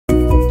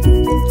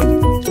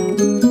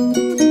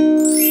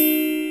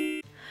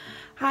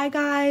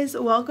guys,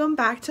 welcome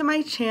back to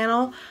my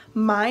channel.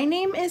 My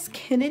name is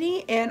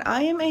Kennedy and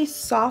I am a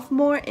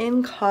sophomore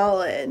in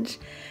college.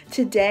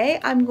 Today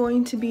I'm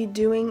going to be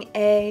doing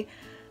a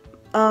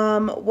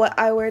what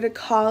I wear to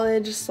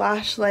college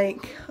slash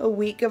like a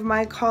week of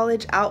my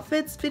college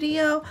outfits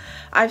video.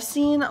 I've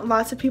seen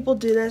lots of people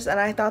do this and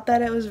I thought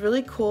that it was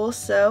really cool,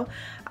 so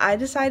I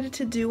decided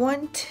to do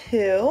one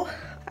too.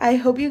 I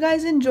hope you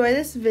guys enjoy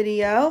this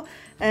video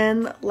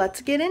and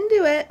let's get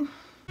into it.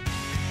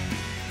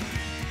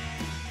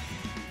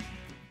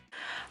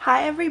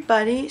 Hi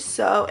everybody,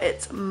 so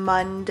it's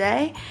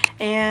Monday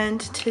and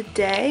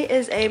today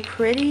is a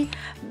pretty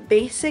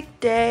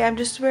basic day. I'm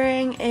just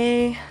wearing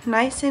a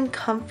nice and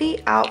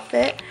comfy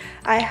outfit.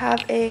 I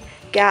have a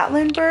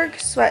Gatlinburg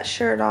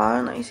sweatshirt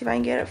on. Let me see if I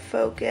can get it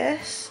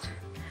focused.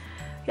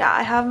 Yeah,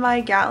 I have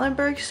my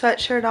Gatlinburg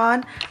sweatshirt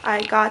on.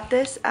 I got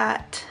this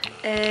at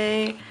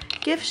a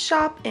gift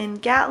shop in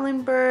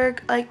Gatlinburg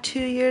like 2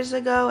 years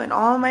ago, and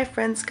all of my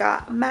friends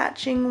got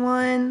matching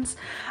ones.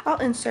 I'll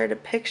insert a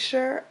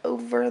picture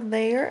over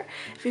there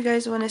if you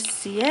guys want to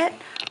see it.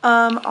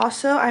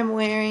 Also, I'm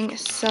wearing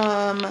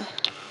some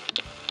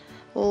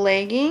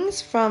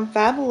leggings from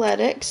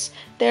Fabletics.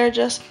 They're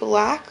just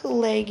black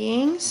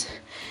leggings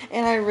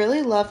and I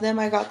really love them.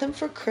 I got them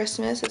for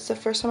Christmas. It's the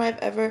first time I've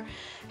ever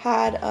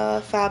had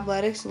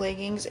Fabletics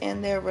leggings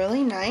and they're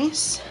really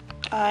nice.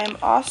 I'm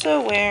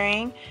also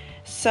wearing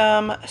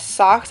some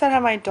socks that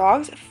have my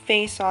dog's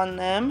face on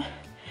them.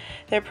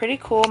 They're pretty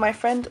cool. My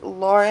friend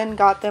Lauren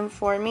got them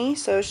for me,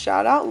 so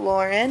shout out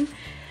Lauren.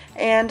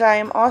 And I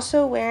am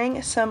also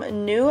wearing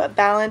some New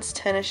Balance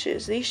tennis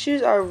shoes. These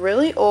shoes are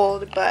really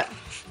old, but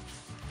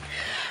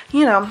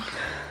you know,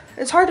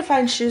 it's hard to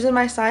find shoes in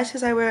my size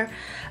because I wear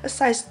a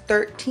size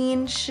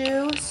 13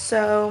 shoe,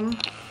 so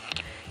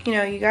you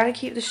know, you gotta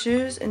keep the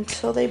shoes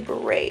until they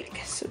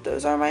break. So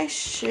those are my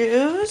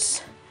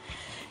shoes.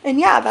 And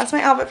yeah, that's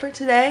my outfit for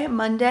today,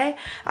 Monday.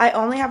 I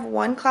only have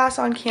one class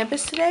on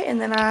campus today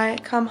and then I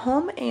come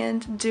home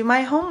and do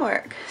my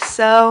homework.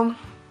 So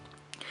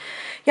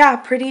yeah,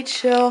 pretty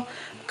chill,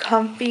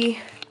 comfy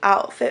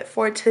outfit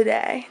for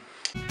today.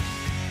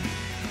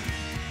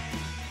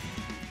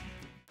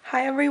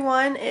 Hi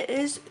everyone, it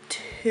is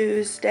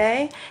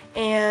Tuesday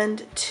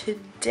and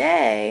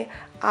today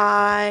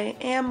I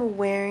am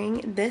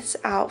wearing this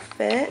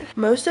outfit.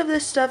 Most of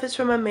this stuff is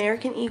from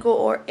American Eagle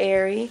or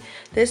Aerie.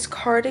 This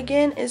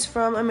cardigan is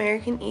from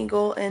American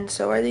Eagle and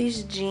so are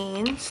these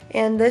jeans.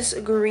 And this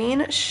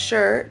green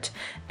shirt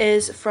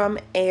is from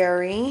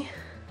Aerie.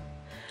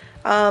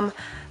 I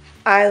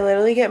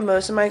literally get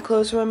most of my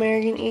clothes from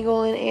American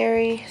Eagle and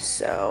Aerie,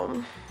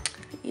 so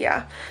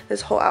yeah,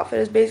 this whole outfit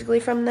is basically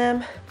from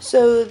them.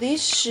 So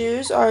these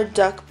shoes are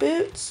duck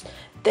boots.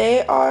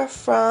 They are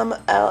from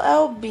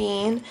LL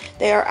Bean.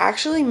 They are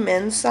actually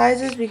men's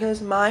sizes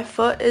because my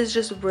foot is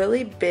just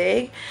really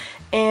big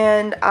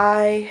and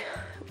I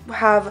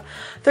have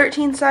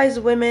 13 size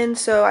women,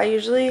 so I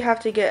usually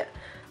have to get,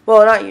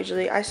 well, not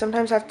usually, I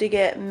sometimes have to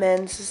get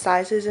men's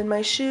sizes in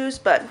my shoes,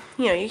 but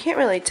you know, you can't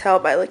really tell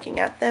by looking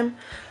at them.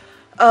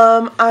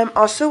 I'm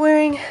also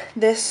wearing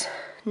this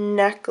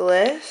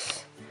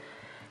necklace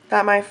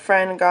that my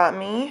friend got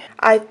me.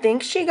 I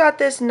think she got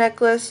this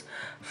necklace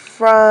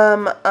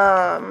from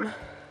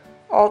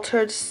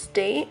Altered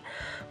State,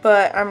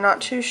 but I'm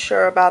not too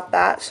sure about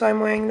that, so I'm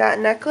wearing that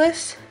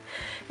necklace.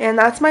 And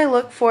that's my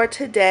look for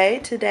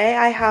today. Today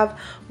I have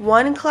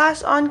one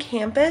class on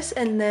campus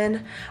and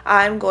then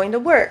I'm going to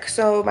work,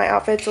 so my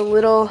outfit's a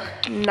little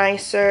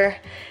nicer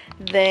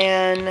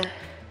than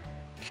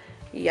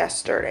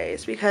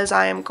yesterday's because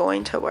I am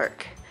going to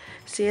work.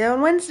 See you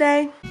on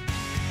Wednesday.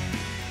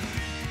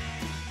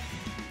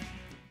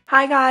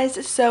 Hi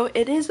guys, so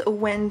it is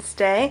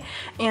Wednesday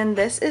and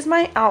this is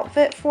my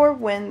outfit for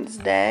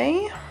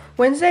Wednesday.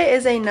 Wednesday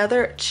is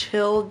another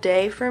chill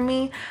day for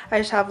me. I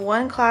just have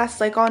one class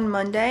like on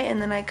Monday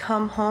and then I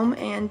come home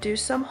and do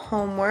some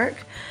homework.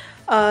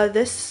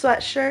 This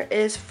sweatshirt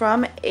is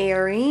from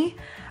Aerie.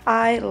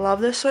 I love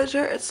this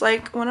sweatshirt. It's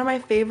like one of my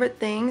favorite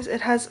things.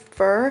 It has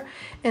fur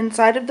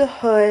inside of the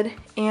hood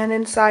and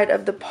inside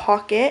of the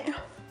pocket.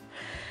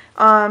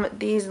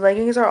 These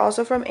leggings are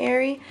also from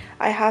Aerie.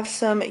 I have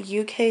some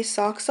UK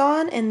socks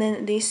on and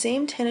then these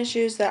same tennis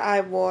shoes that I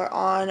wore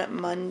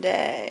on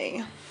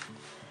Monday.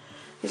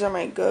 These are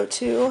my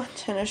go-to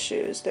tennis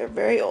shoes. They're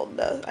very old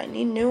though. I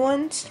need new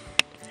ones.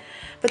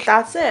 But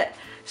that's it.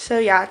 So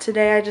yeah,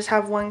 today I just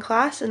have one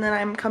class and then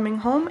I'm coming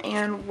home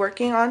and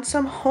working on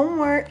some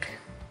homework.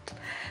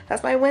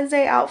 That's my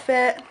Wednesday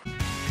outfit.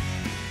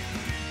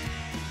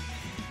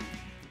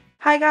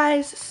 Hi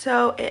guys,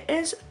 so it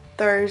is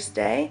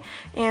Thursday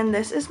and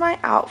this is my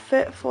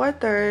outfit for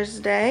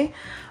Thursday.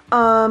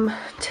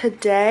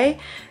 Today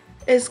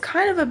is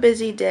kind of a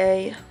busy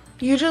day.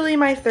 Usually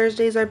my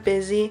Thursdays are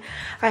busy.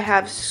 I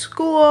have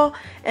school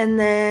and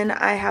then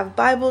I have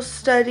Bible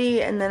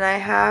study and then I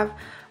have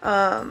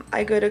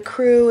I go to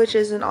Crew, which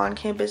is an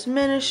on-campus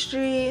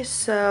ministry,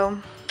 so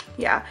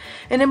yeah,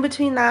 and in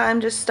between that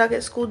I'm just stuck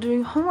at school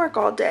doing homework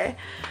all day,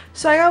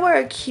 so I gotta wear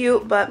a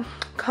cute but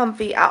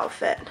comfy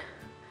outfit.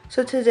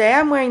 So today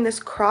I'm wearing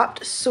this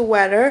cropped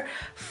sweater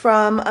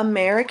from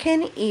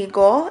American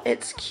Eagle.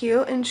 It's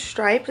cute and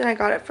striped and I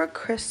got it for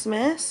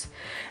Christmas.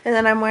 And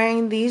then I'm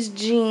wearing these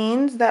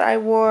jeans that I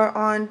wore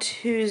on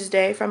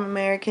Tuesday from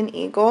American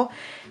Eagle.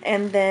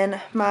 And then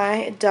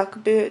my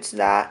duck boots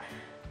that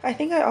I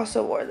think I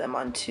also wore them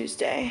on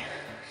Tuesday.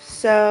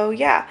 So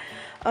yeah,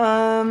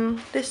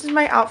 this is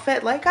my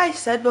outfit. Like I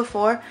said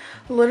before,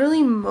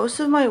 literally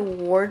most of my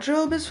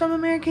wardrobe is from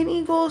American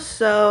Eagle,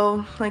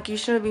 so like you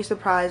shouldn't be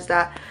surprised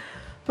that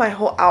my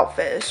whole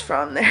outfit is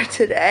from there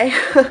today.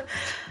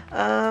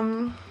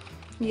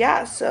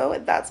 Yeah,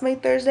 so that's my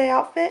Thursday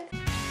outfit.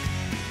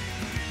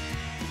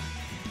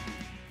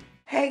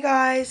 Hey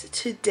guys,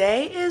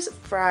 today is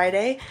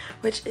Friday,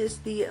 which is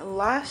the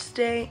last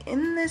day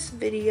in this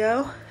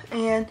video,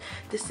 and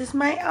this is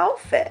my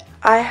outfit.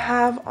 I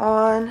have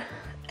on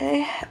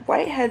a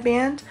white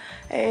headband,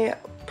 a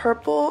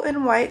purple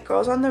and white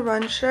Girls on the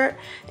Run shirt,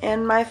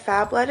 and my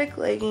Fabletics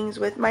leggings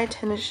with my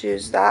tennis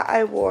shoes that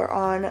I wore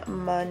on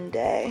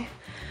Monday.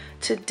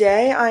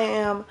 Today I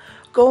am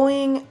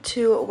going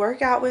to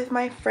work out with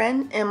my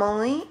friend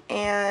Emily,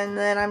 and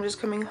then I'm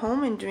just coming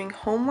home and doing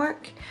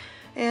homework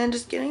and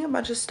just getting a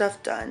bunch of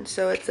stuff done.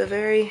 So it's a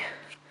very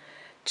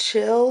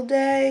chill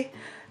day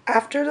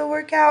after the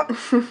workout.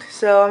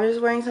 So I'm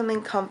just wearing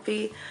something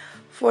comfy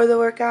for the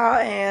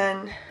workout,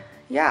 and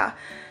yeah,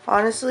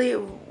 honestly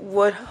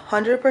would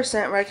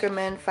 100%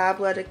 recommend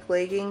Fabletics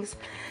leggings.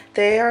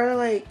 They are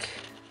like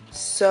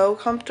so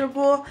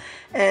comfortable,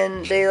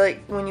 and they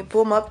like when you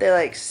pull them up they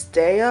like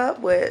stay up,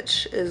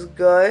 which is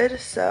good.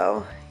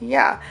 So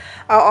yeah,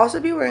 I'll also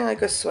be wearing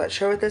like a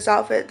sweatshirt with this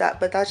outfit,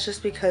 but that's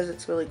just because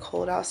it's really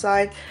cold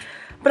outside,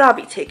 but I'll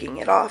be taking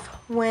it off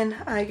when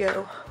I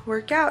go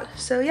work out.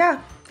 So yeah,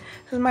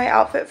 this is my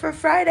outfit for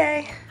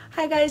Friday.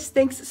 Hi guys,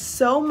 thanks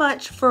so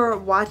much for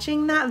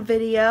watching that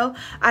video.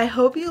 I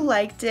hope you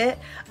liked it.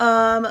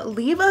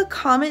 Leave a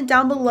comment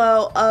down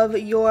below of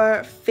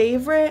your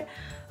favorite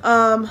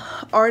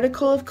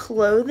article of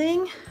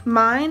clothing.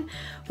 Mine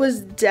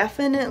was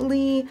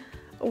definitely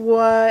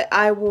what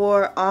I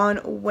wore on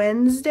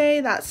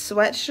Wednesday, that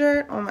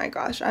sweatshirt. Oh my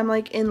gosh, I'm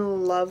like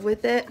in love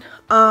with it.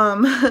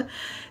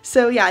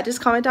 So yeah,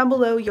 just comment down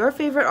below your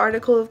favorite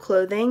article of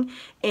clothing,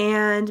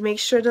 and make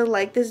sure to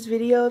like this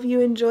video if you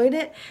enjoyed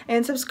it,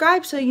 and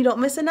subscribe so you don't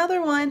miss another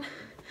one.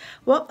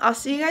 Well, I'll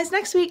see you guys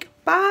next week.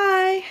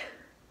 Bye!